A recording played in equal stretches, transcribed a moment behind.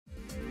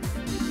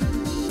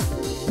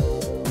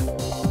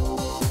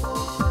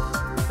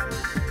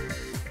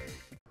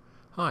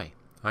Hi,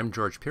 I'm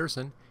George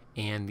Pearson,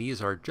 and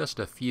these are just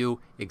a few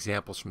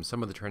examples from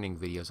some of the training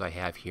videos I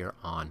have here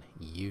on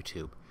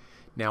YouTube.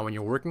 Now, when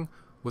you're working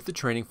with the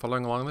training,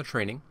 following along the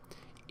training,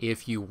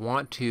 if you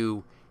want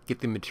to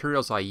get the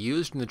materials I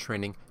used in the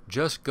training,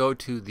 just go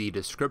to the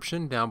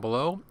description down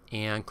below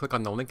and click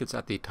on the link that's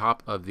at the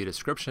top of the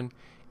description,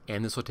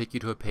 and this will take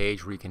you to a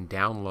page where you can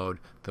download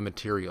the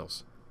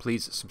materials.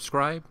 Please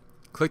subscribe,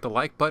 click the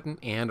like button,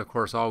 and of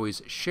course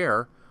always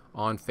share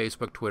on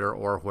Facebook, Twitter,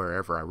 or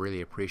wherever. I really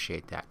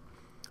appreciate that.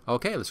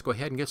 Okay, let's go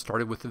ahead and get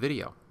started with the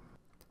video.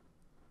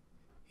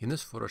 In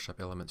this Photoshop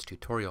Elements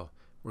tutorial,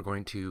 we're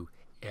going to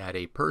add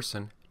a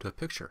person to a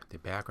picture. The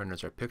background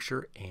is our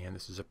picture, and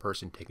this is a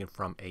person taken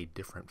from a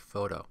different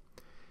photo.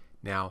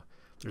 Now,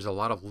 there's a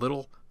lot of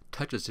little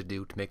touches to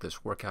do to make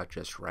this work out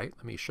just right.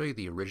 Let me show you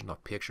the original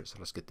picture, so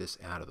let's get this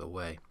out of the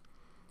way.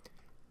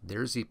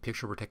 There's the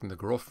picture we're taking the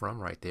girl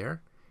from right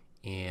there,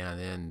 and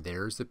then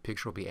there's the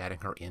picture we'll be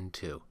adding her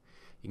into.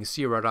 You can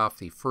see right off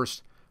the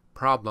first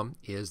problem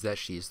is that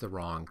she's the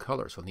wrong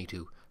color, so we'll need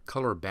to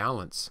color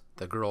balance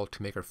the girl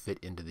to make her fit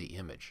into the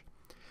image.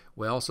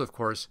 We also, of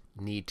course,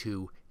 need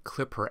to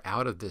clip her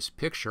out of this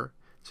picture,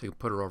 so you can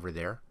put her over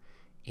there.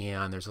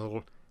 And there's a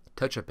little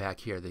touch-up back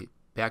here. The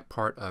back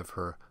part of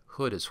her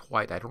hood is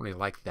white. I don't really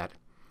like that,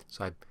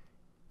 so I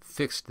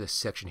fixed this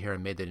section here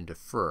and made that into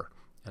fur,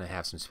 and I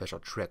have some special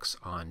tricks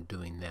on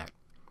doing that.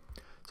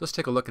 So let's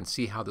take a look and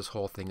see how this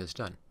whole thing is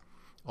done.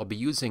 I'll be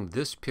using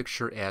this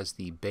picture as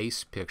the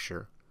base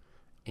picture,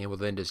 and we'll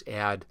then just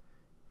add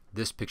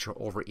this picture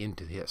over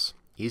into this.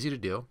 Easy to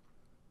do.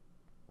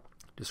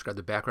 Just grab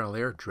the background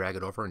layer, drag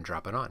it over, and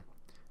drop it on.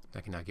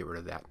 I can now get rid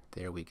of that.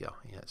 There we go.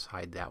 Let's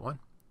hide that one.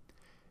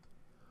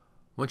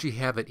 Once you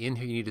have it in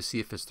here, you need to see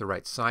if it's the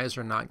right size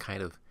or not,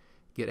 kind of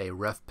get a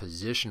rough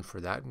position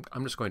for that.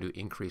 I'm just going to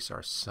increase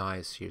our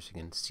size here so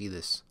you can see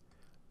this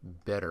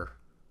better.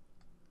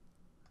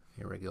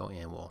 Here we go,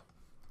 and we'll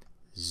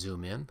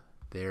zoom in.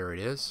 There it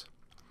is.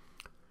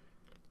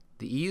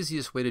 The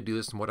easiest way to do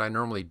this, and what I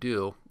normally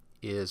do,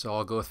 is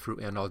I'll go through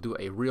and I'll do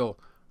a real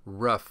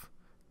rough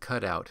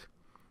cutout,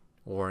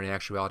 or in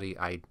actuality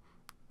I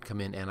come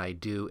in and I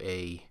do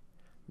a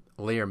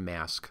layer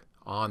mask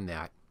on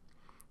that,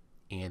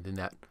 and then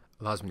that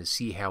allows me to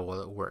see how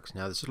well it works.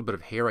 Now this little bit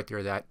of hair right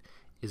there, that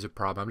is a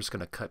problem. I'm just going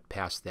to cut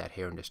past that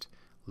hair and just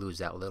lose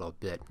that little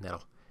bit, and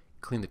that'll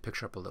clean the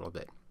picture up a little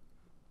bit.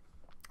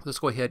 Let's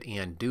go ahead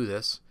and do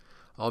this.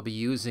 I'll be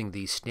using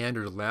the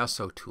standard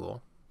lasso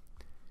tool,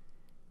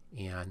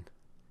 and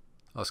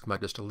I'll just come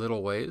out just a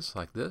little ways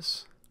like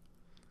this,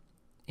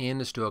 and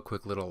just do a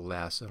quick little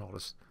lasso, and I'll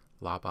just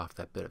lop off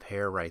that bit of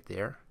hair right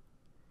there,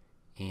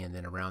 and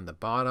then around the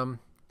bottom,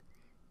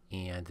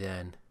 and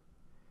then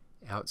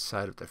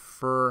outside of the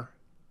fur,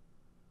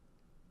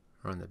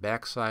 on the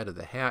back side of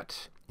the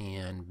hat,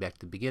 and back to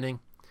the beginning.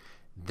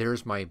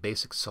 There's my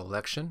basic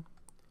selection.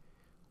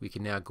 We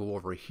can now go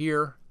over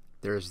here.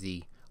 There's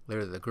the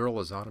layer that the girl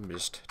is on. I'm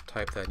just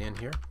type that in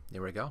here.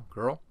 There we go,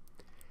 girl.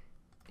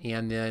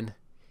 And then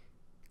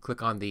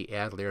click on the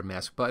Add Layer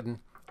Mask button.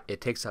 It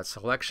takes that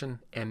selection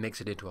and makes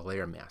it into a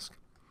layer mask.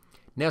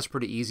 Now it's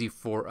pretty easy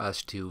for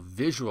us to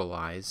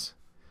visualize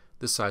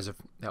the size of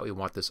that we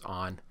want this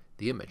on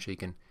the image. So you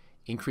can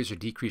increase or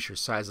decrease your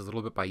size a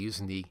little bit by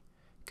using the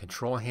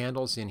control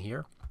handles in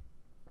here.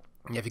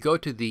 And if you go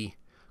to the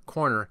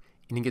corner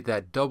and you get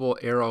that double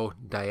arrow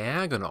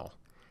diagonal,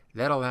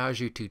 that allows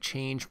you to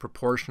change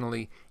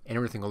proportionally and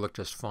everything will look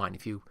just fine.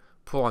 If you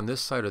pull on this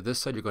side or this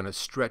side, you're going to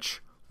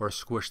stretch or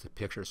squish the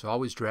picture. So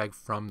always drag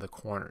from the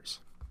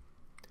corners.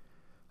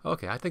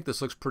 Okay, I think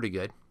this looks pretty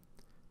good.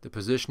 The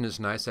position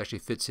is nice, actually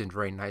fits in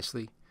very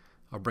nicely.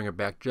 I'll bring it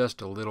back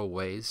just a little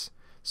ways.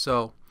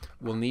 So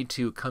we'll need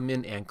to come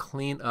in and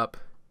clean up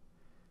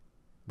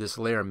this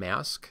layer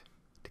mask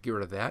to get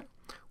rid of that.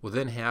 We'll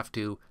then have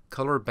to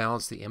color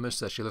balance the image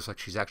so that she looks like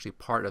she's actually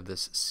part of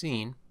this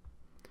scene.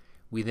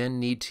 We then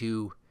need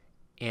to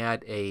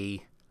add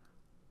a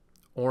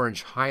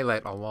orange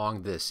highlight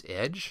along this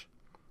edge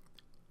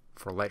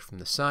for light from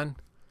the sun,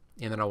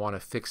 and then I want to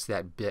fix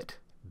that bit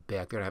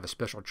back there. I have a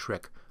special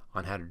trick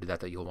on how to do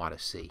that you'll want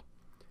to see.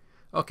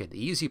 Okay,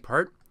 the easy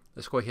part,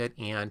 let's go ahead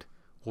and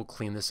we'll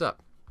clean this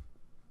up.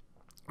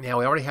 Now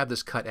we already have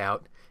this cut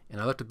out,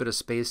 and I left a bit of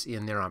space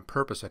in there on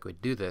purpose so I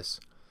could do this.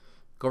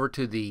 Go over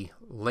to the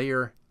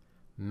layer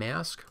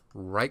mask,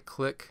 right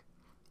click,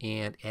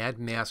 and add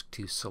mask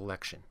to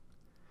selection.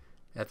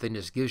 That then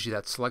just gives you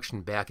that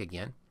selection back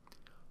again.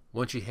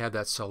 Once you have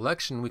that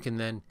selection, we can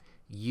then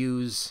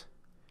use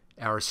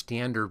our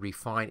standard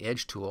refine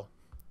edge tool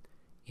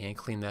and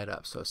clean that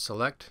up. So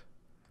select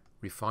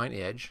refine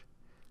edge.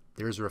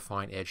 There's a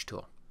refine edge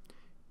tool.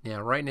 Now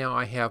right now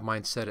I have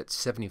mine set at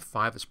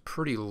 75. It's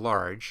pretty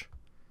large,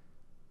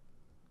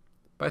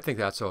 but I think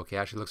that's okay.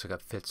 Actually looks like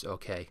it fits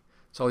okay.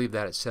 So I'll leave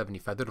that at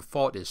 75. The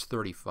default is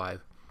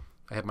 35.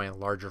 I have mine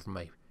larger from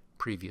my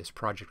previous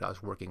project I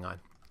was working on.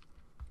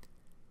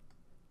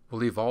 We'll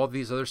leave all of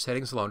these other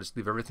settings alone, just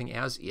leave everything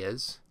as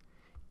is,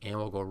 and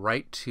we'll go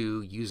right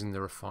to using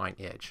the refine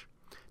edge.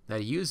 Now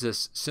to use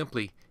this,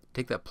 simply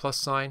take that plus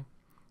sign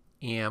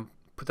and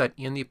put that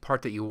in the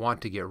part that you want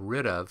to get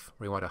rid of,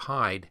 or you want to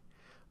hide,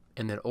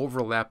 and then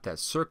overlap that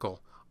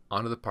circle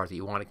onto the part that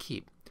you want to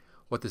keep.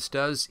 What this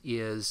does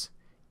is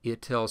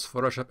it tells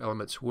Photoshop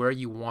Elements where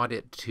you want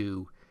it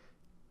to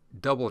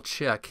double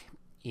check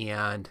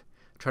and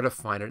try to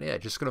find an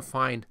edge. It's going to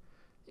find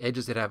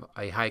edges that have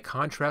a high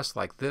contrast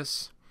like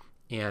this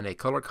and a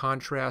color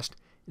contrast,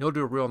 and it'll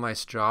do a real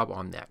nice job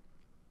on that.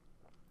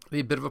 There'll be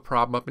a bit of a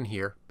problem up in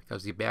here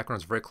because the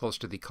background is very close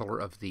to the color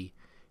of the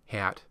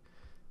hat,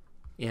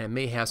 and it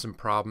may have some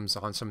problems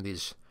on some of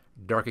these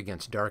dark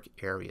against dark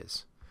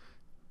areas.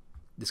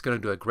 It's going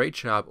to do a great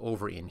job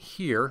over in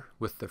here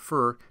with the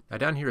fur. Now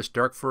down here is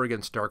dark fur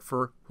against dark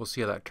fur. We'll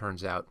see how that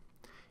turns out.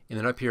 And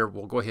then up here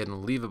we'll go ahead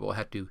and leave it. We'll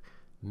have to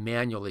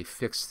manually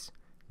fix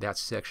that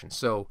section.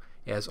 So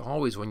as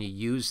always, when you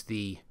use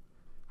the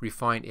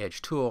Refine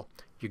Edge tool,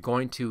 you're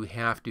going to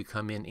have to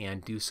come in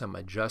and do some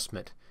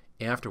adjustment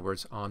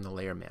afterwards on the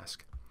layer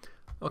mask.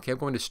 Okay, I'm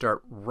going to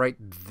start right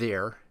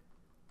there,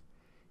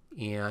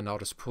 and I'll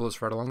just pull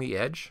this right along the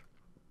edge,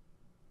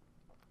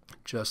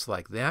 just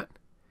like that,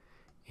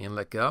 and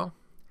let go.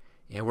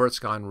 And where it's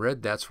gone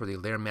red, that's where the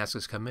layer mask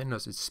has come in.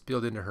 Notice it's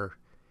spilled into her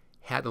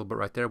hat a little bit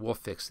right there. We'll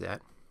fix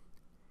that.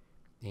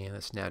 And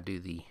let's now do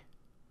the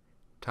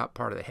top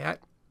part of the hat,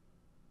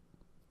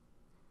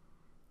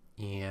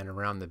 and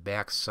around the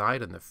back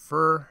side and the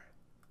fur,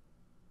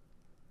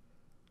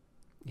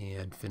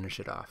 and finish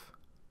it off.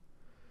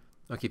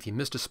 Okay, if you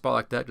missed a spot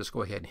like that, just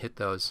go ahead and hit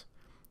those.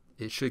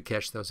 It should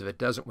catch those. If it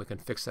doesn't, we can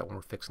fix that when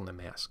we're fixing the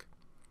mask.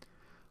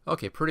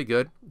 Okay, pretty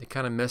good. It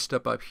kind of messed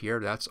up here.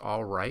 That's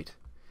all right.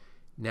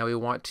 Now we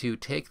want to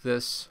take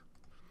this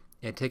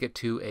and take it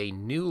to a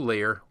new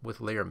layer with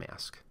layer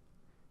mask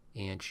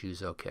and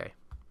choose OK.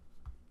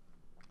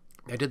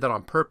 I did that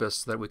on purpose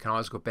so that we can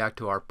always go back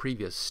to our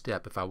previous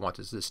step if I want.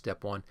 This is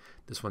step 1,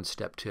 this one's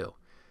step 2.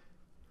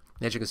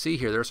 And as you can see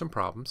here, there are some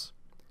problems.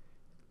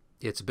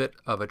 It's a bit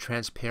of a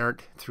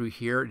transparent through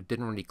here. It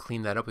didn't really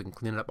clean that up. We can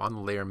clean it up on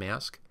the layer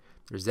mask.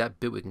 There's that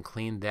bit. We can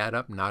clean that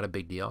up. Not a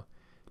big deal.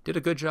 Did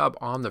a good job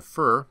on the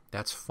fur.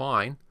 That's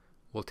fine.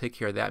 We'll take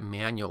care of that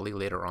manually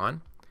later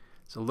on.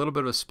 It's a little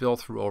bit of a spill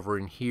through over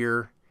in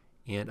here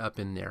and up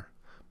in there.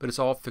 But it's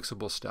all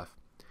fixable stuff.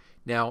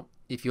 Now,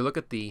 if you look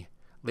at the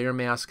layer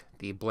mask,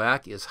 the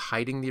black is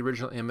hiding the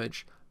original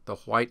image. The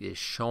white is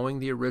showing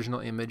the original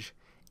image.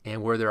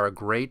 And where there are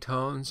gray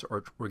tones,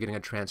 or we're getting a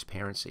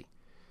transparency.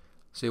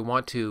 So you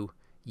want to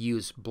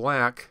use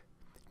black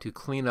to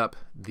clean up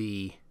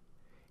the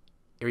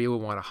area we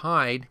want to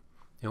hide,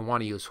 and we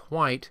want to use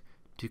white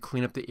to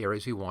clean up the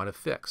areas we want to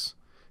fix.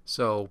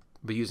 So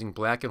we're using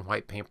black and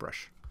white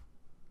paintbrush.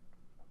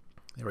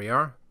 There we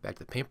are. Back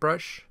to the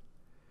paintbrush.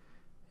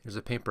 Here's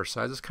the paintbrush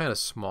size. It's kind of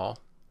small.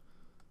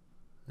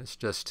 Let's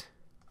just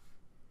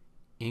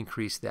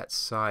increase that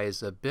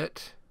size a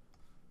bit.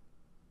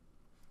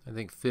 I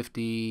think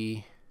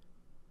 50.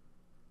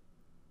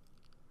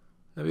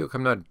 Maybe we'll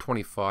come down to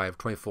 25,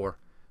 24.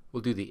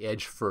 We'll do the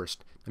edge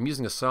first. I'm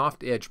using a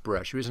soft edge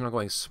brush. The reason I'm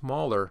going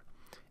smaller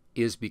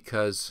is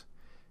because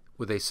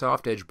with a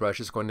soft edge brush,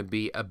 it's going to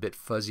be a bit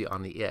fuzzy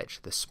on the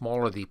edge. The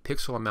smaller the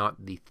pixel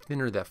amount, the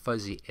thinner that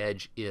fuzzy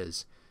edge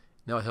is.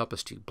 Now it'll help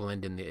us to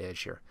blend in the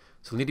edge here.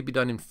 So it'll need to be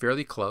done in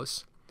fairly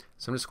close.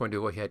 So I'm just going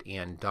to go ahead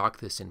and dock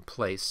this in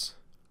place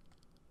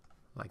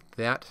like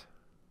that.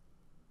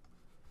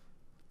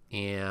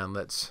 And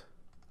let's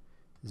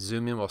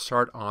zoom in. We'll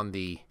start on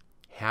the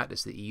hat.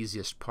 Is the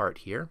easiest part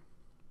here.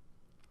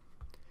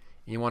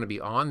 And you want to be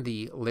on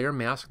the layer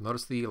mask.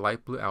 Notice the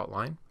light blue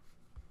outline.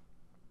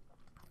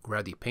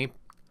 Grab the paint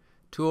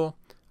tool.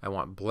 I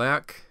want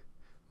black.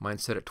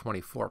 Mine's set at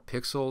 24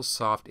 pixels,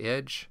 soft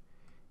edge.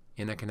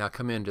 And I can now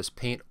come in and just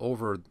paint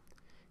over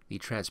the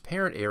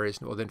transparent areas,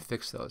 and we'll then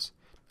fix those.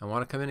 I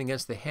want to come in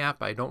against the hat,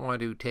 but I don't want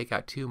to take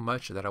out too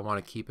much of that. I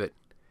want to keep it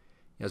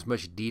as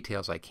much detail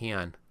as I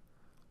can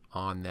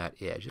on that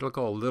edge. It'll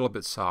go a little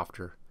bit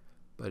softer,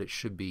 but it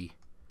should be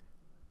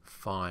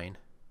fine.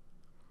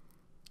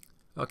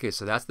 Okay,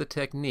 so that's the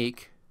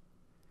technique,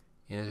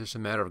 and it's just a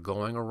matter of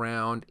going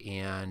around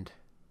and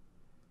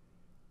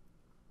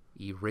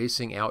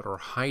erasing out or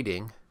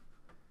hiding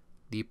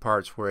the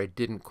parts where it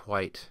didn't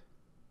quite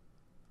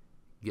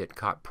get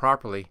caught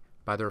properly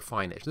by the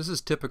Refine Edge. This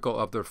is typical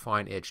of the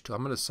Refine Edge tool.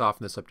 I'm going to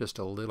soften this up just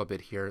a little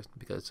bit here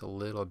because it's a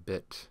little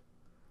bit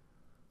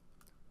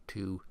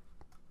too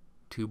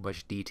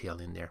much detail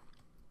in there.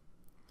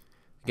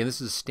 Again,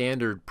 this is a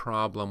standard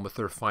problem with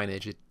the Refine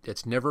Edge.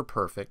 It's never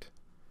perfect.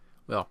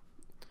 Well,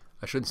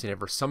 I shouldn't say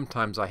never.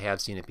 Sometimes I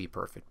have seen it be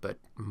perfect, but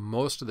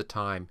most of the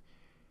time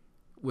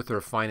with the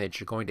Refine Edge,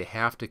 you're going to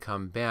have to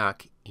come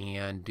back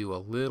and do a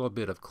little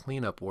bit of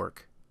cleanup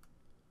work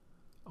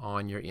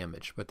on your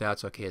image. But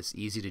that's okay. It's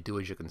easy to do,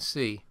 as you can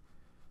see.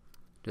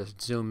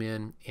 Just zoom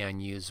in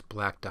and use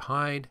black to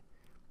hide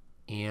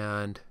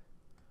and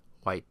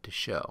white to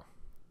show.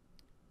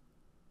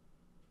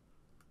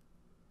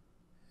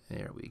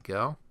 There we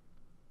go.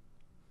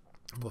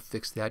 We'll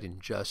fix that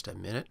in just a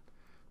minute.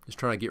 Just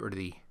trying to get rid of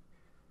the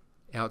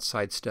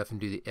outside stuff and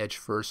do the edge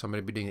first. So I'm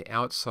going to be doing the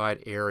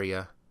outside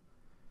area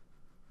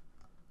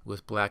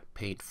with black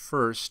paint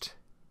first,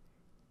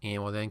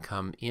 and we'll then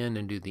come in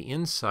and do the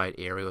inside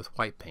area with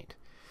white paint.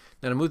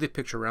 Now to move the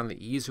picture around,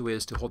 the easy way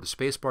is to hold the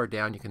space bar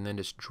down. You can then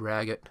just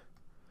drag it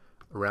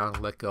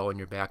around, let go, and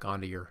you're back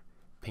onto your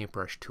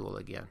paintbrush tool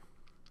again.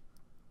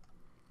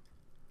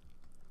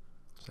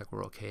 Looks like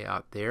we're okay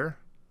out there.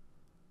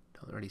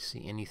 Don't really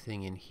see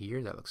anything in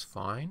here. That looks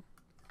fine.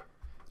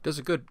 It does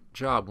a good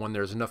job when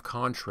there's enough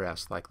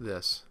contrast like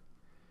this.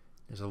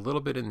 There's a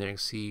little bit in there. You can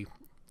see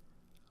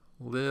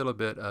a little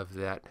bit of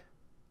that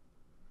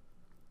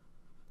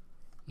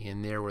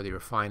in there where the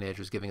refined edge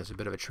was giving us a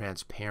bit of a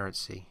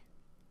transparency,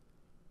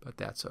 but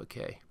that's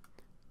okay.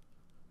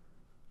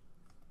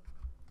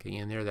 Okay,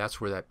 in there,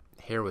 that's where that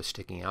hair was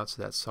sticking out,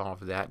 so that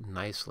solved that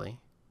nicely.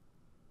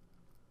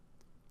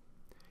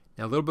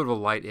 Now a little bit of a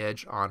light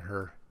edge on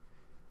her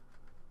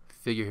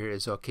figure here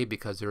is okay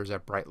because there is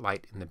that bright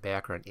light in the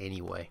background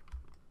anyway.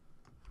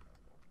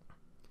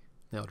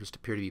 Now it'll just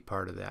appear to be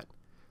part of that.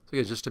 So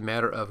it's just a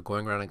matter of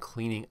going around and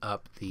cleaning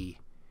up the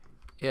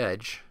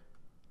edge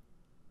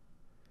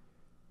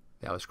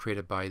that was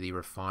created by the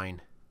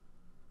Refine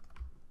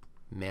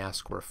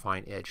Mask or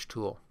Refine Edge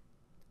tool.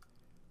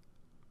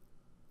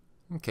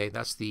 Okay,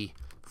 that's the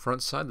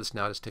front side. Let's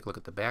now just take a look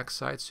at the back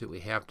side, see what we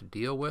have to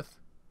deal with.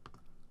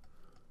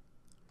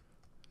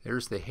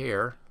 There's the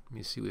hair. Let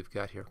me see what we've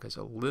got here. There's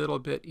a little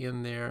bit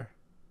in there.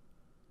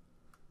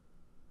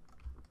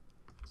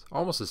 It's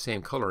almost the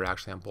same color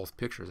actually on both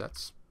pictures.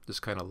 That's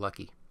just kind of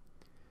lucky.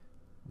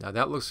 Now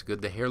that looks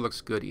good. The hair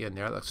looks good in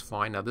there. That looks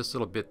fine. Now this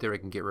little bit there, I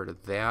can get rid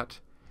of that.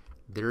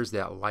 There's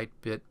that light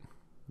bit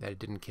that I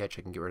didn't catch.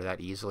 I can get rid of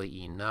that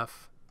easily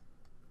enough.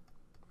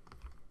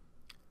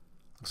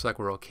 Looks like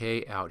we're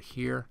okay out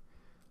here.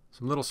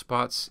 Some little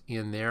spots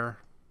in there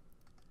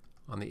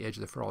on the edge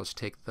of the fur. I'll just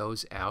take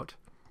those out.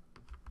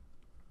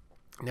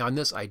 Now on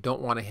this, I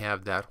don't want to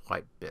have that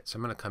white bit, so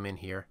I'm going to come in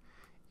here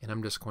and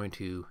I'm just going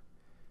to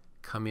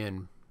come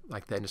in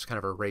like that and just kind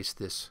of erase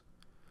this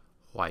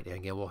white. And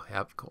again, we'll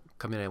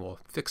come in and we'll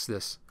fix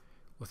this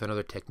with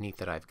another technique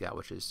that I've got,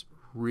 which is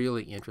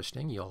really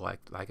interesting. You'll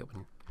like it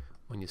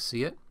when you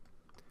see it.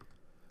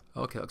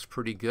 Okay, looks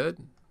pretty good.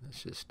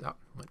 Let's just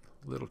went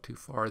a little too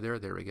far there.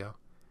 There we go.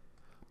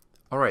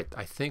 All right,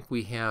 I think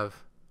we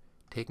have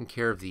taken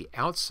care of the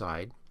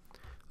outside.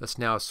 Let's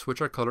now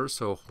switch our colors.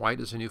 So white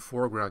is a new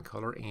foreground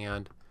color,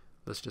 and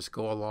let's just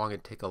go along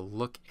and take a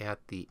look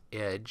at the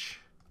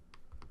edge.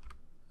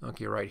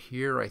 Okay, right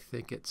here, I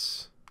think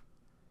it's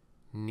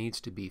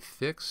needs to be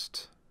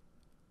fixed.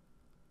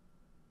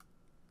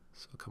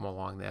 So come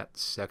along that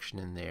section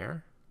in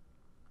there.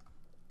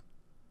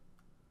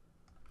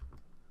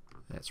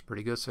 That's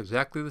pretty good. So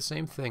exactly the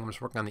same thing. I'm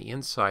just working on the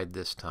inside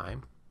this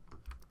time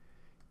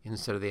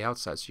instead of the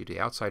outside. So you do the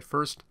outside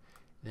first,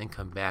 then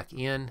come back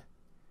in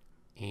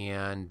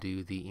and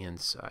do the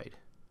inside.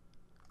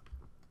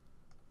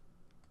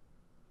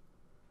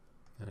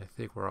 And I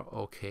think we're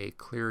okay.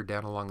 Clear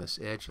down along this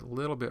edge a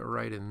little bit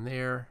right in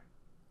there.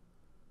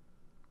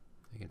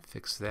 I can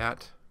fix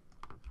that.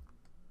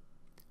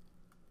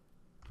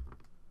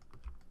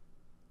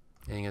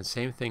 And again,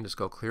 same thing, just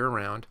go clear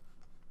around.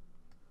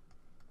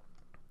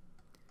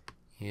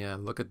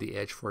 And look at the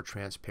edge for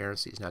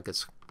transparencies. Now it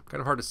gets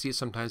kind of hard to see it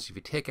sometimes. If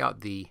you take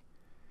out the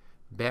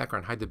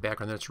background, hide the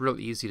background, then it's real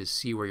easy to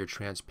see where your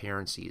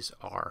transparencies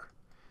are.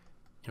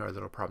 You know, our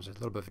little problems. There's a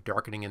little bit of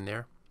darkening in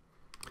there.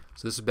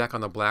 So this is back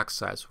on the black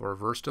side. So we'll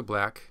reverse to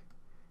black.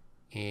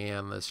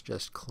 And let's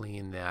just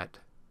clean that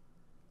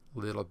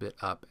little bit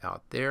up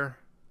out there.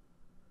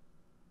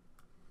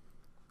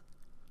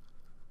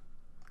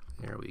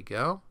 There we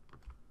go.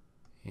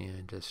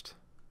 And just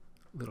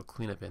a little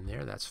cleanup in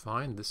there. That's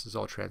fine. This is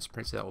all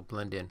transparent, so that will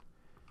blend in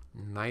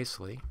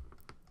nicely.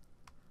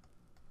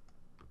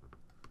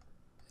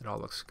 It all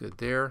looks good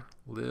there.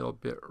 A little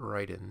bit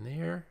right in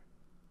there.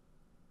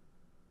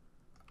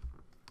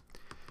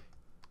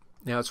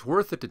 Now it's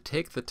worth it to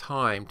take the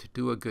time to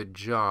do a good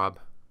job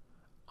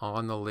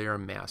on the layer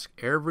mask.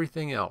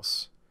 Everything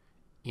else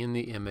in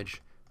the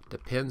image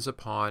depends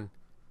upon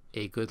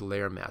a good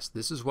layer mask.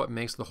 This is what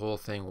makes the whole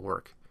thing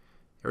work.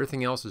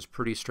 Everything else is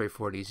pretty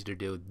straightforward, easy to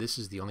do. This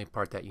is the only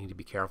part that you need to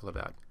be careful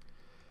about.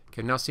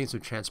 Okay, I'm now seeing some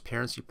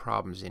transparency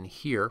problems in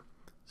here.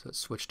 So let's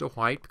switch to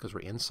white because we're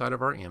inside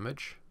of our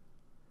image.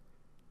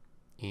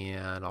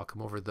 And I'll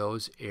come over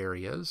those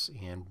areas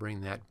and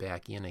bring that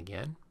back in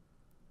again.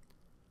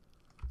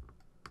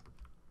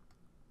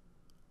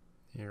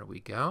 There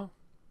we go.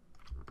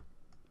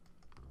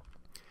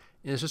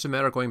 And it's just a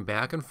matter of going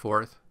back and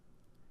forth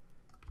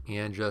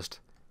and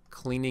just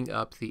cleaning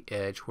up the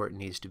edge where it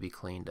needs to be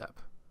cleaned up.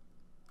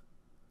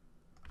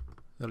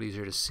 A little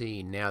easier to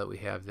see now that we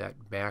have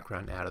that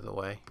background out of the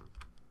way.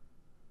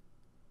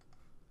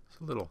 It's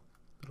a little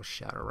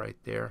shadow right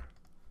there.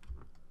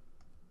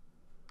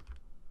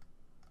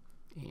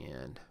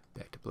 And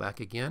back to black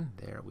again.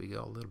 There we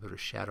go. A little bit of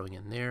shadowing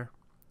in there.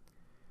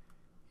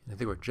 And I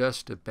think we're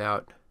just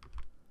about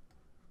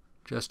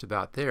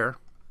there.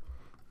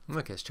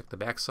 Okay, let's check the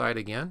back side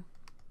again.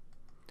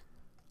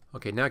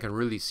 Okay, now I can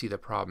really see the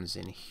problems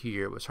in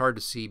here. It was hard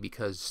to see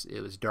because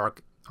it was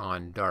dark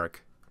on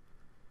dark.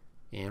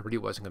 And really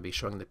wasn't going to be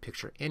showing the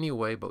picture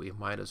anyway, but we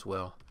might as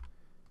well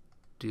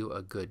do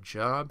a good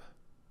job.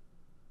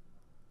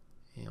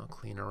 And I'll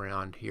clean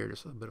around here,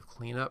 just a little bit of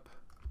cleanup.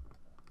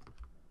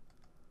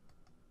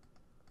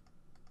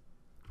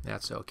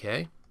 That's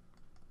okay.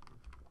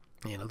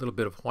 And a little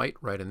bit of white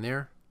right in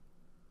there.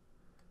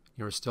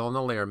 You're still on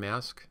the layer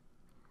mask.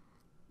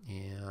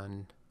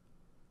 And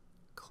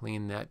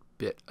clean that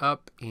bit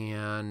up,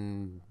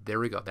 and there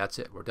we go. That's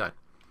it. We're done.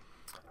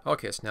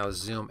 Okay, so now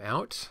zoom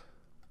out.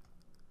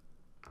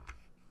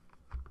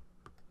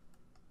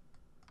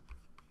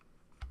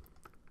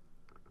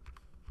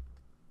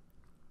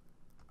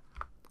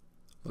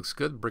 Looks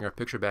good. Bring our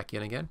picture back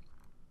in again.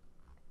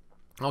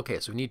 Okay,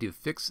 so we need to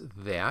fix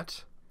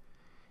that.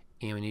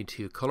 And we need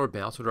to color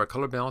balance. We'll do our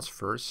color balance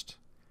first.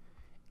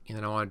 And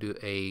then I want to do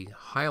a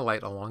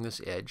highlight along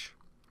this edge.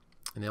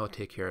 And then we'll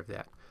take care of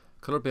that.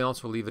 Color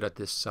balance, we'll leave it at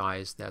this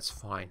size. That's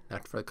fine. Now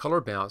for the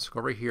color balance, go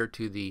over here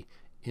to the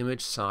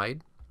image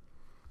side.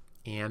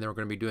 And then we're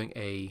going to be doing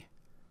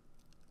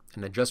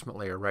an adjustment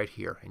layer right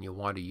here. And you'll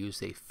want to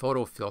use a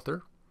photo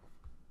filter.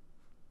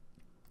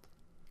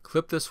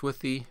 Clip this with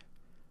the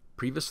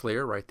previous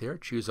layer right there.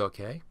 Choose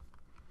OK. And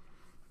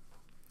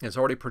it's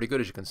already pretty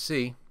good, as you can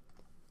see.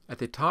 At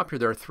the top here,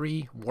 there are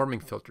 3 warming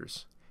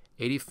filters,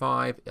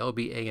 85,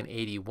 LBA, and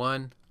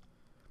 81.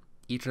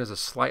 Each one has a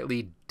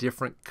slightly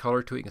different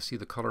color to it. You can see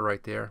the color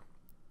right there.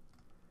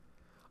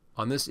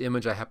 On this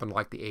image, I happen to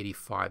like the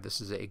 85. This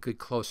is a good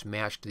close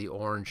match to the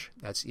orange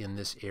that's in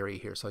this area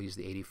here, so I'll use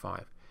the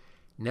 85.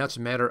 Now it's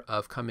a matter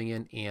of coming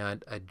in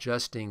and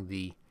adjusting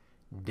the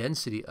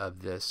density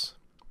of this.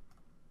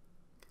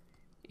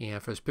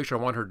 And for this picture, I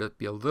want her to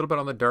be a little bit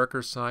on the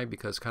darker side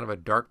because it's kind of a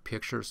dark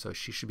picture, so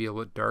she should be a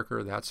little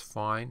darker. That's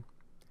fine.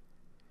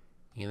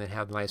 And then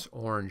have nice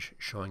orange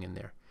showing in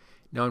there.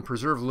 Now in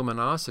preserve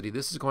luminosity,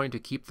 this is going to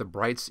keep the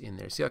brights in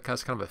there. See how it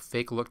has kind of a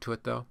fake look to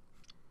it though?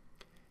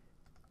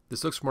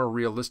 This looks more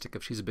realistic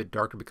if she's a bit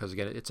darker because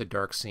again, it's a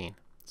dark scene.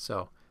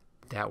 So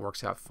that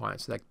works out fine.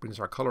 So that brings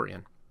our color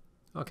in.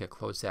 Okay,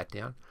 close that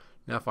down.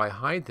 Now if I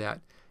hide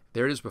that,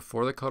 there it is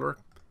before the color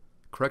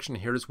correction.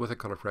 Here it is with a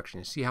color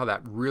correction. You see how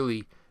that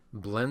really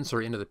blends her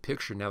into the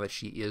picture now that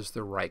she is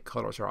the right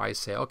color. So I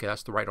say, okay,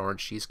 that's the right orange.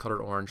 She's colored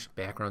orange.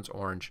 Background's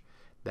orange.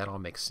 That all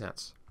makes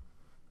sense.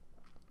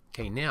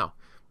 Okay, now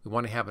we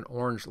want to have an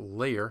orange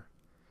layer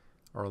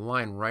or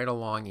line right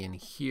along in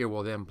here.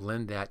 We'll then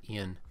blend that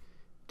in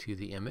to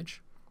the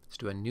image. Let's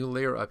do a new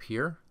layer up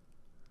here.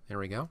 There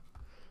we go.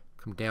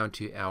 Come down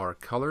to our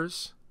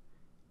colors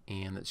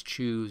and let's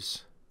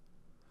choose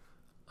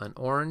an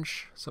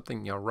orange,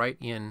 something right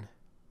in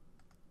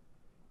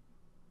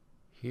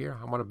here.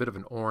 I want a bit of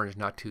an orange,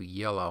 not too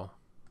yellow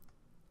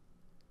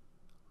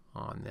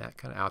on that,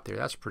 kind of out there.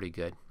 That's pretty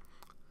good.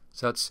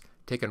 So it's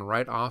taken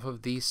right off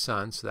of the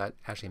sun, so that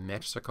actually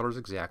matches our colors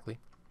exactly.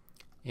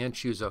 And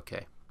choose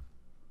OK.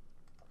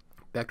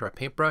 Back to our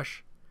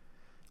paintbrush.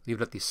 Leave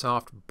it at the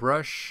soft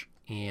brush,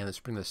 and let's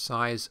bring the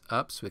size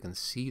up so we can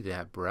see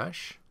that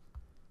brush.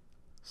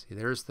 See,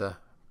 there's the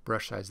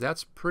brush size.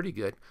 That's pretty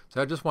good.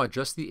 So I just want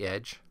just the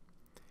edge.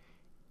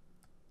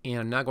 And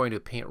I'm now going to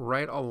paint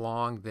right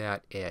along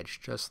that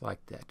edge, just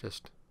like that,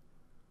 just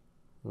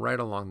right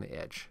along the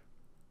edge.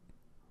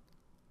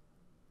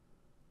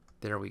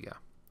 There we go.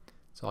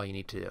 That's all you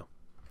need to do.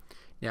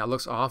 Now it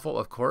looks awful,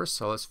 of course,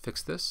 so let's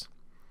fix this.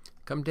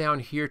 Come down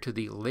here to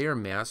the layer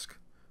mask,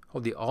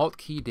 hold the Alt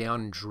key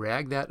down and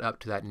drag that up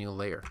to that new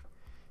layer.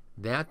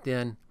 That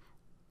then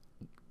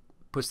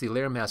puts the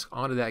layer mask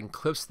onto that and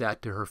clips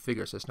that to her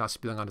figure so it's not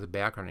spilling onto the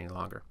background any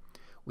longer.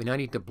 We now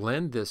need to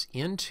blend this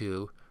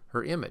into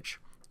her image.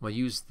 We'll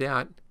use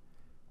that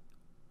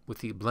with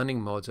the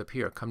blending modes up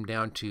here. Come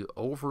down to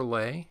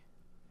overlay,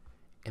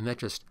 and that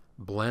just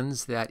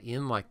blends that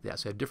in like that.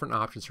 So you have different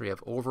options here. You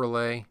have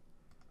overlay,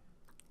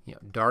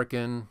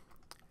 darken,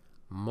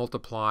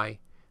 multiply.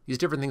 These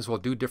different things will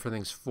do different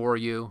things for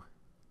you.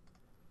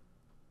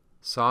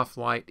 Soft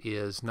light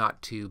is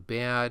not too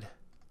bad.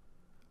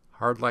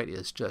 Hard light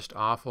is just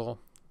awful.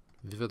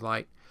 Vivid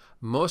light.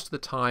 Most of the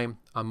time,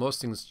 on most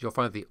things, you'll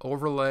find that the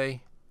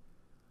overlay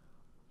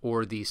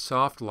or the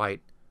soft light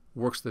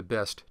works the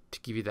best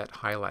to give you that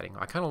highlighting.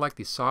 I kind of like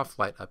the soft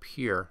light up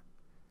here.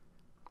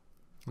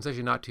 It's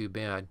actually not too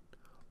bad.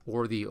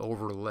 Or the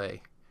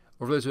overlay.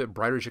 Overlay is a bit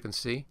brighter, as you can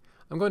see.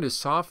 I'm going to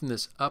soften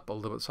this up a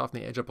little bit, soften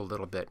the edge up a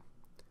little bit.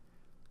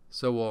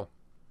 So we'll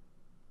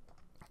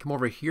come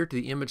over here to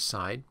the image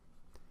side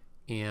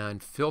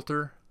and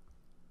filter,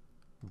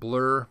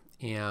 blur,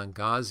 and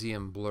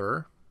Gaussian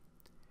blur.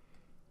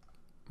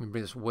 Let me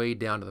bring this way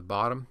down to the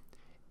bottom.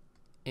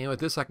 And with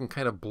this I can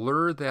kind of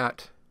blur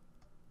that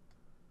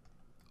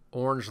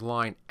orange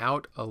line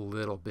out a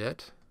little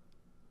bit.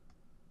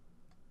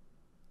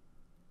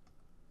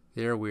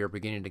 There we are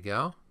beginning to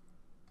go.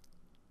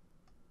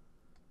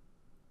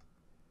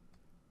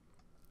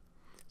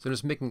 So I'm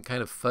just making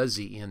kind of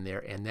fuzzy in there,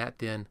 and that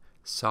then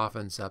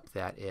softens up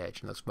that edge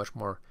and looks much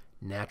more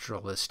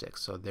naturalistic.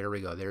 So there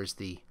we go. There's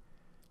the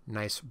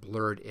nice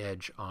blurred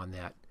edge on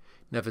that.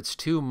 Now if it's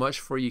too much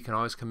for you, you can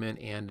always come in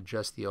and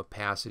adjust the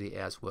opacity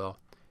as well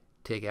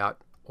take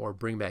out or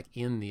bring back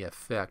in the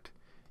effect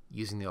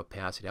using the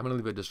opacity. I'm going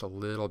to leave it just a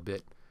little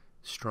bit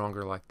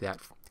stronger like that.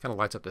 It kind of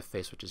lights up the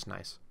face, which is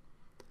nice.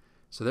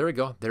 So there we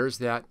go. There's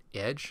that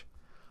edge.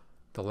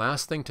 The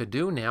last thing to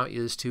do now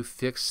is to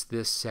fix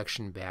this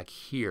section back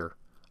here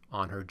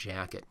on her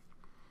jacket.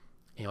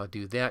 And I'll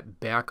do that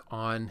back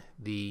on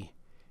the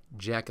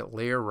jacket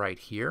layer right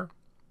here.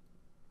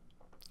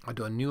 I'll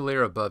do a new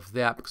layer above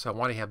that because I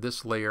want to have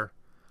this layer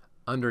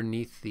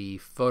underneath the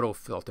photo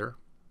filter.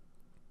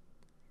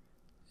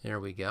 There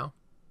we go.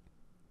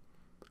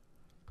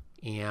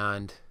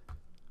 And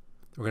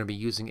we're going to be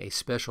using a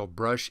special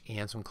brush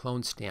and some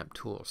clone stamp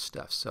tool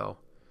stuff. So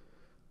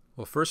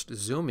we'll first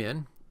zoom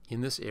in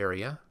this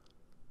area.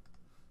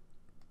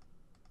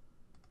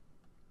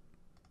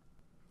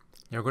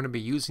 Now we're going to be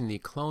using the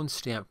clone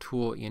stamp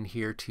tool in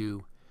here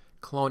to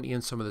clone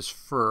in some of this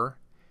fur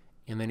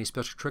and then a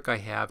special trick I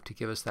have to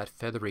give us that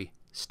feathery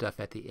stuff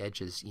at the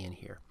edges in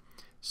here.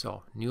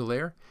 So new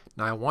layer.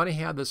 Now I want to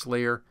have this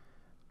layer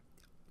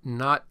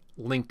not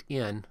linked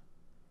in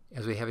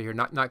as we have it here,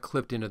 not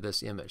clipped into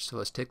this image. So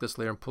let's take this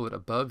layer and pull it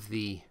above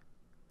the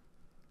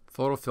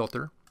photo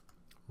filter,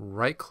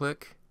 right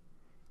click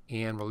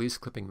and release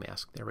clipping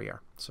mask. There we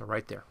are. So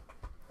right there.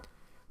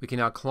 We can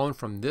now clone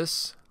from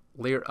this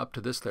layer up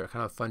to this layer.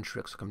 Kind of a fun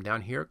trick. So come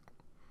down here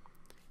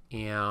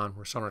and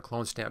we're still on our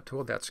clone stamp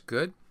tool. That's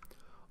good.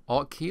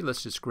 Alt key,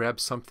 let's just grab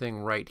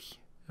something right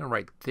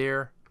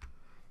there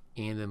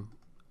and then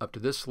up to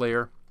this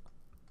layer,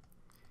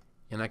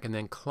 and I can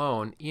then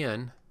clone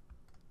in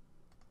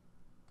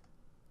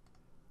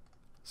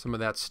some of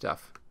that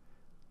stuff.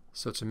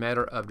 So it's a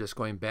matter of just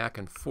going back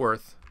and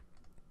forth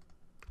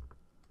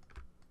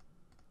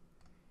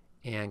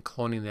and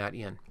cloning that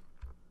in.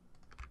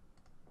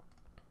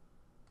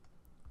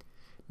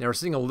 Now we're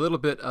seeing a little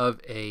bit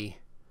of a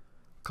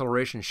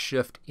coloration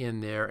shift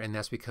in there, and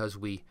that's because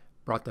we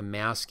brought the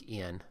mask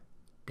in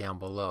down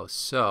below.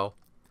 So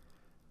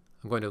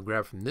I'm going to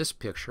grab from this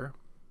picture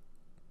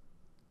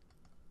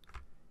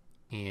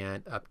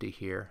and up to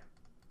here,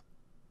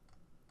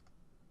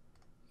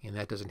 and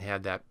that doesn't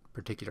have that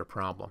particular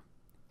problem.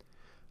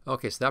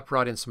 Okay, so that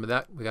brought in some of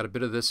that. We got a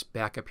bit of this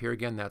back up here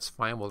again. That's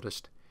fine. We'll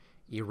just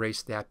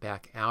erase that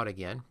back out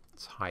again.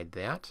 Let's hide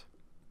that.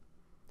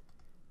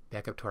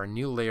 Back up to our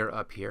new layer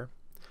up here.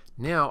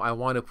 Now I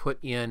want to put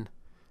in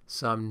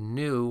some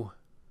new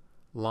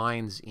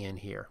lines in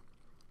here,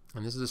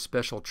 and this is a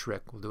special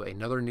trick. We'll do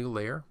another new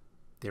layer.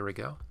 There we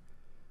go.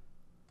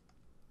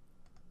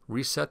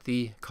 Reset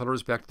the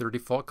colors back to their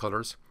default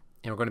colors,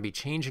 and we're going to be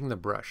changing the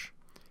brush.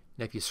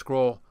 Now if you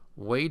scroll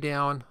way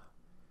down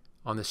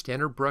on the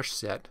standard brush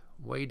set,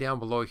 way down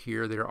below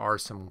here, there are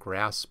some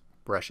grass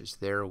brushes.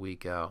 There we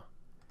go.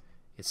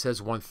 It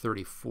says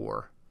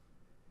 134.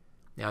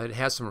 Now it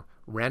has some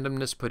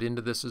randomness put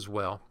into this as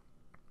well.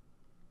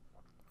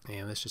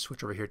 And let's just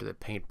switch over here to the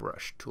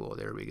paintbrush tool.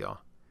 There we go.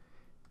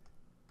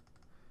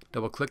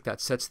 Double click,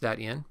 that sets that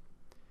in.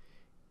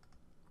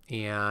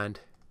 And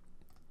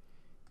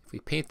if we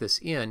paint this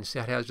in, see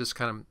how it has just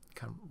kind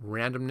of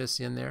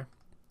randomness in there?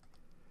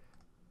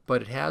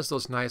 But it has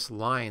those nice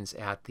lines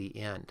at the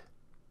end.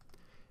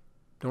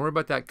 Don't worry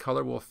about that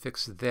color. We'll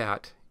fix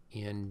that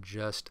in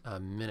just a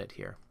minute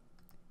here.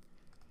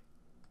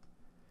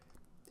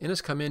 And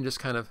just come in, just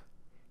kind of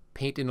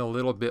paint in a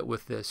little bit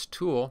with this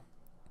tool.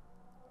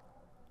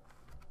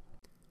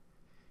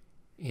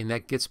 And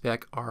that gets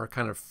back our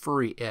kind of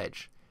furry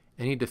edge.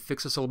 I need to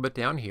fix this a little bit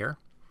down here.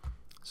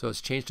 So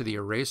it's changed to the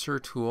eraser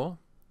tool.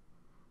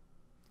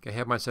 I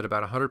have mine set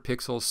about 100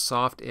 pixels,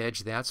 soft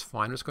edge, that's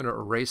fine. I'm just going to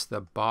erase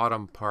the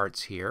bottom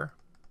parts here.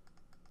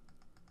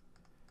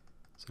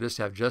 So just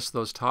have just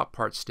those top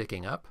parts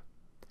sticking up.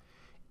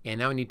 And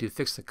now we need to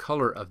fix the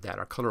color of that.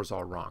 Our color is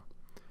all wrong.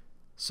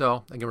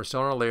 So again, we're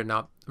still on our layer.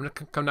 Now I'm going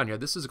to come down here.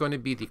 This is going to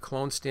be the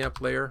clone stamp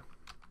layer.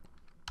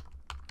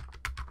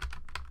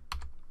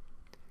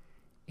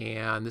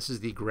 And this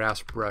is the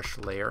grass brush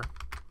layer.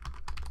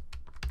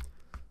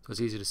 So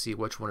it's easy to see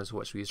which one is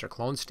which. We used our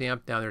clone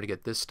stamp down there to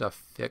get this stuff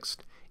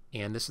fixed,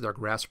 and this is our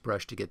grass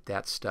brush to get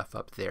that stuff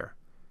up there.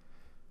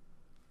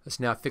 Let's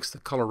now fix the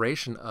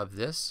coloration of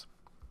this.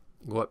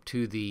 Go up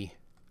to the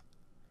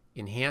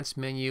Enhance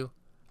menu,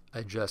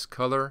 Adjust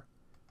Color,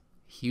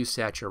 Hue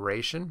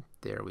Saturation.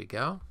 There we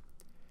go.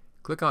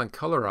 Click on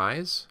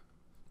Colorize,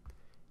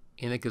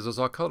 and it gives us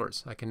all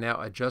colors. I can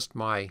now adjust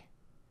my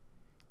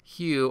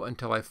hue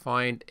until I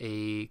find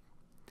a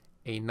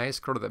nice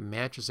color that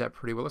matches that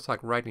pretty well. Looks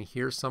like right in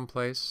here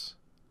someplace.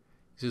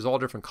 There's all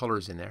different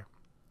colors in there.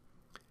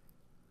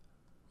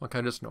 One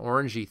kind of just an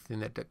orangey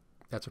thing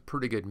that's a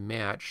pretty good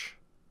match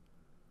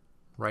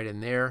right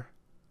in there.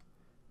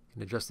 You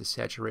can adjust the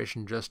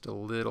saturation just a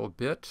little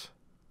bit,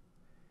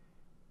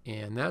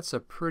 and that's a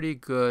pretty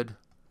good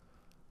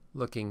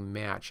looking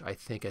match, I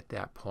think, at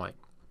that point.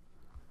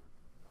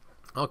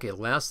 Okay,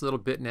 last little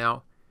bit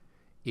now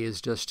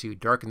is just to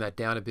darken that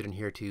down a bit in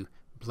here to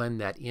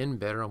blend that in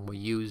better, and we'll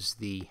use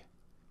the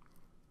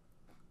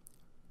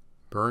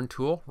burn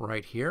tool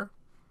right here.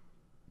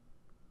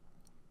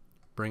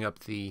 Bring up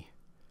the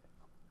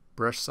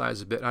brush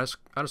size a bit. I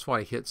just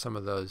want to hit some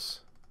of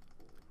those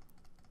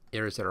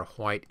areas that are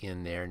white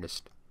in there and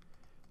just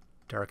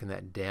darken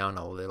that down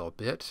a little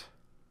bit.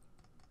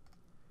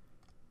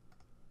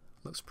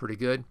 Looks pretty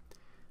good.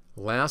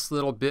 Last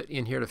little bit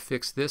in here to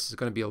fix this is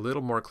going to be a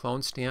little more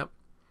clone stamp.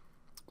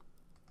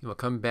 And we'll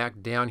come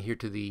back down here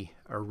to the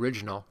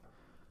original.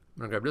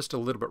 I'm going to grab just a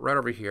little bit right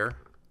over here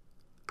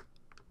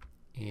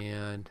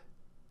and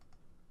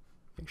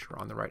make sure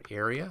we're on the right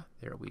area.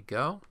 There we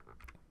go.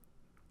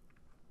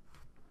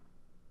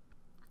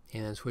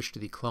 And then switch to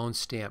the clone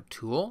stamp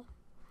tool.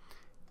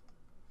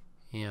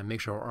 And make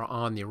sure we're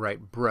on the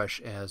right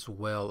brush as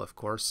well, of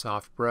course.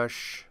 Soft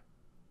brush.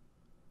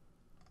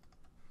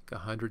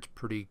 100's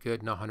pretty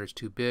good. No, 100's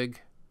too big.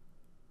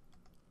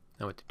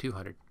 I went to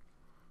 200.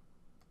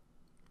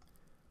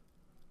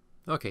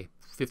 Okay,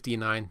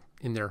 59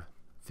 in there.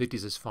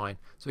 50s is fine.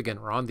 So again,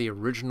 we're on the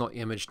original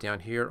image down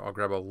here. I'll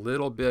grab a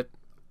little bit,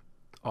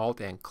 Alt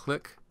and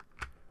click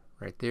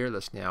right there.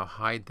 Let's now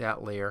hide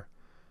that layer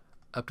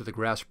up to the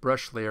grass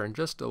brush layer, and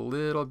just a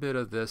little bit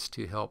of this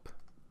to help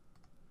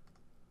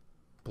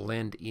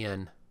blend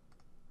in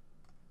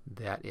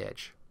that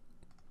edge.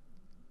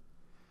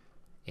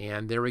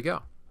 And there we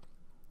go.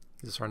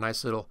 This is our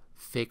nice little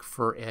fake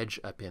fur edge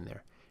up in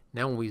there.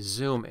 Now when we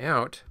zoom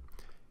out,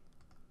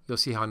 you'll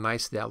see how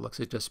nice that looks.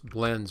 It just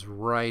blends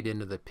right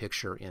into the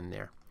picture in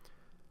there.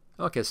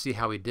 Okay, see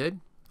how we did?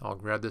 I'll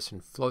grab this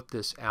and float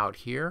this out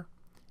here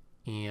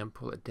and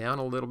pull it down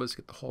a little bit to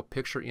get the whole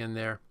picture in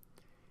there.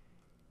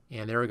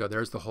 And there we go.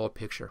 There's the whole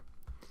picture.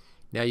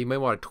 Now you may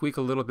want to tweak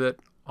a little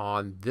bit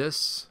on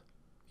this.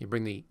 You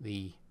bring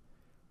the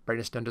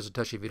brightness down just a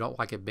touch if you don't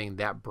like it being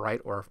that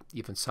bright, or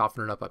even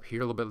soften it up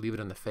here a little bit. Leave it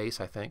in the face,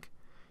 I think.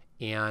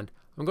 And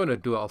I'm going to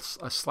do a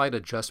slight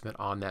adjustment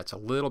on that. It's a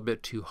little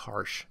bit too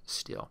harsh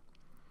still.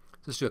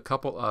 Let's do a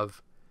couple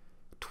of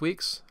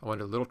tweaks. I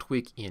want a little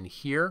tweak in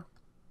here.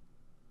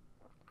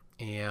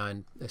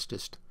 And let's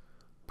just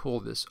pull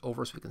this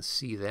over so we can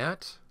see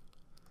that.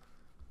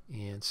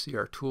 And see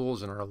our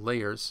tools and our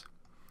layers.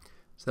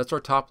 So that's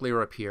our top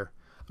layer up here.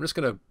 I'm just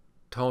going to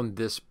tone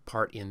this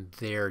part in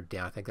there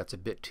down. I think that's a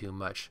bit too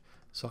much.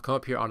 So I'll come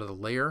up here onto the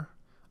layer,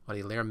 on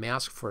the layer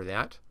mask for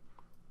that.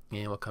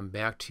 And we'll come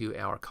back to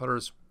our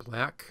colors,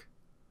 black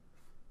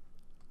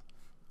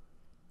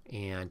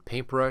and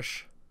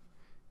paintbrush,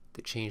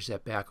 to change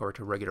that back over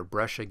to regular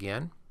brush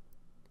again.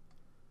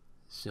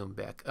 Zoom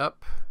back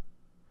up.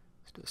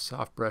 Let's do a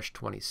soft brush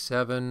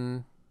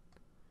 27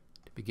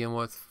 to begin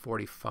with,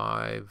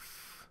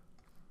 45.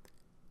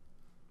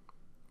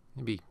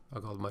 Maybe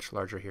I'll go much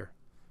larger here.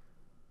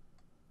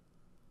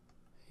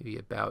 Maybe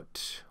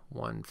about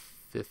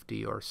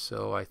 150 or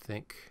so, I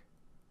think.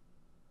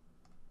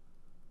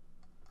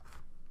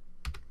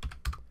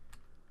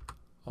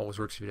 Always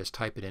works if you just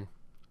type it in.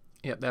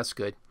 Yep, that's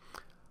good.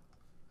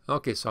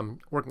 Okay, so I'm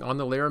working on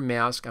the layer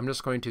mask. I'm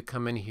just going to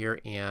come in here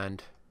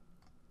and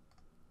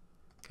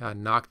kind of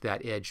knock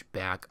that edge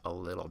back a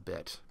little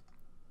bit.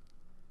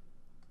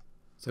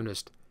 So I'm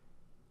just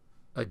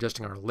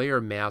adjusting our layer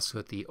mask so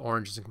that the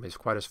orange isn't going to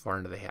be quite as far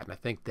into the hat. And I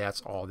think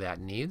that's all that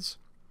needs.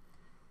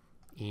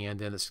 And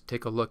then let's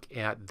take a look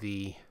at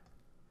the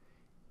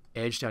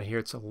edge down here.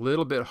 It's a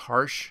little bit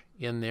harsh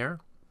in there.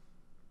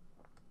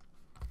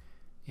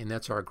 And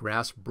that's our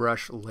grass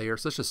brush layer.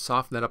 So let's just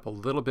soften that up a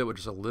little bit with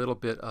just a little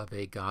bit of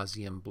a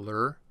Gaussian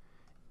blur.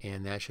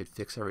 And that should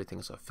fix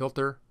everything. So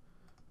filter,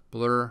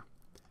 blur,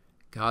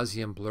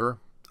 Gaussian blur.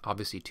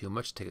 Obviously too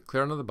much. Take it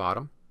clear onto the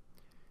bottom.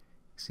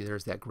 See,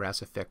 there's that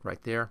grass effect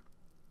right there.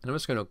 And I'm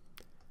just going to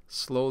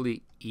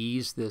slowly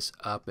ease this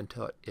up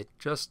until it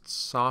just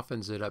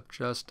softens it up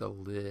just a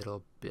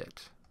little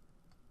bit.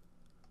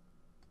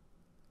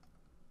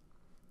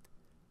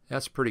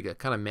 That's pretty good.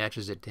 Kind of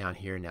matches it down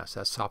here now, so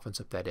that softens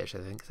up that edge. I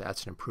think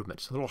that's an improvement.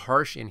 It's a little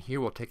harsh in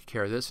here. We'll take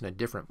care of this in a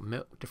different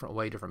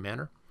way, different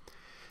manner.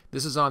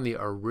 This is on the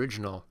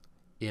original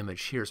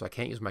image here, so I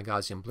can't use my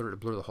Gaussian blur to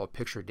blur the whole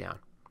picture down.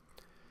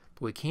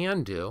 What we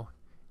can do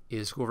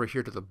is go over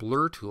here to the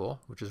blur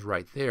tool, which is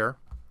right there.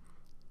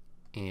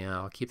 And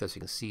I'll keep that so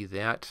you can see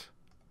that.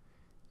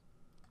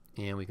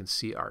 And we can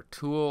see our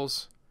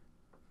tools.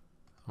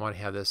 I want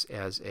to have this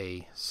as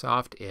a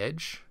soft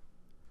edge.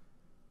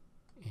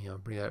 And I'll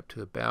bring that up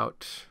to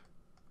about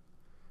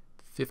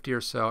 50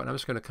 or so. And I'm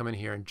just going to come in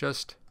here and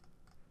just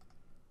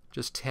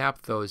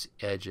tap those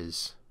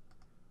edges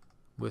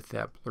with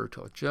that blur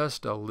tool.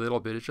 Just a little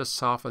bit. It just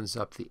softens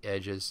up the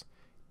edges.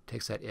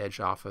 Takes that edge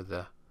off of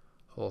the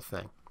whole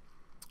thing.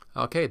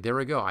 Okay, there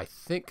we go. I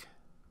think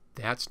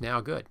that's now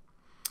good.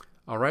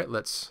 All right,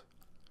 let's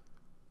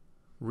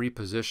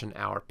reposition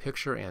our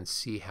picture and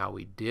see how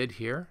we did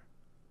here.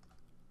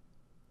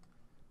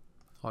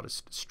 I'll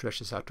just stretch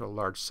this out to a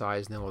large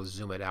size, and then we'll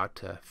zoom it out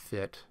to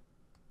fit.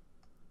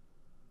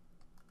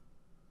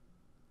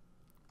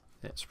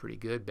 That's pretty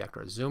good. Back to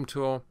our zoom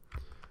tool.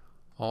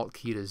 Alt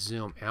key to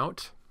zoom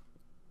out.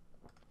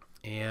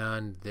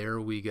 And there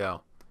we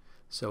go.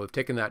 So we've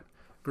taken that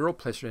girl,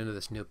 placed her into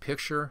this new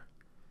picture.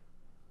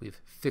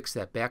 We've fixed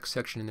that back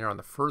section in there on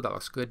the fur. That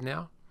looks good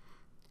now.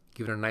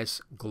 give it a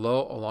nice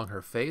glow along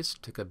her face,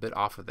 took a bit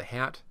off of the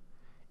hat,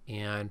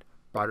 and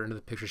brought her into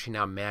the picture. She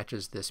now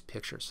matches this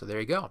picture. So there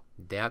you go.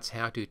 That's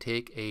how to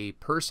take a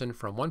person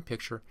from one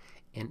picture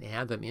and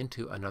add them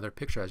into another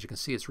picture. As you can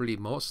see, it's really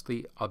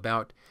mostly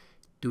about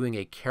doing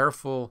a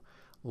careful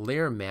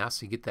layer mask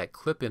so you get that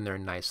clip in there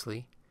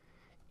nicely,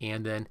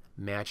 and then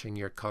matching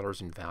your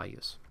colors and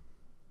values.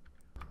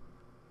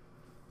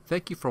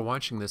 Thank you for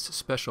watching this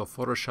special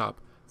Photoshop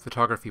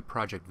photography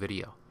project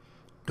video.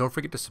 Don't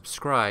forget to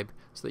subscribe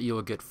so that you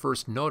will get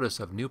first notice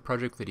of new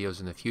project videos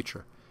in the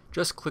future.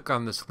 Just click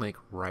on this link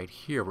right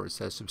here where it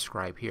says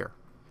subscribe here.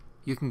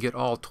 You can get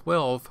all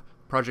 12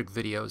 project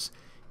videos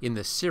in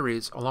this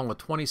series along with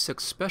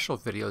 26 special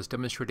videos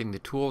demonstrating the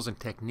tools and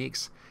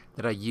techniques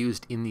that I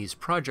used in these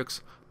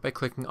projects by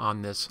clicking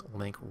on this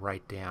link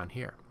right down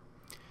here.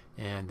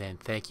 And then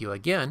thank you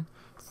again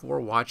for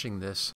watching this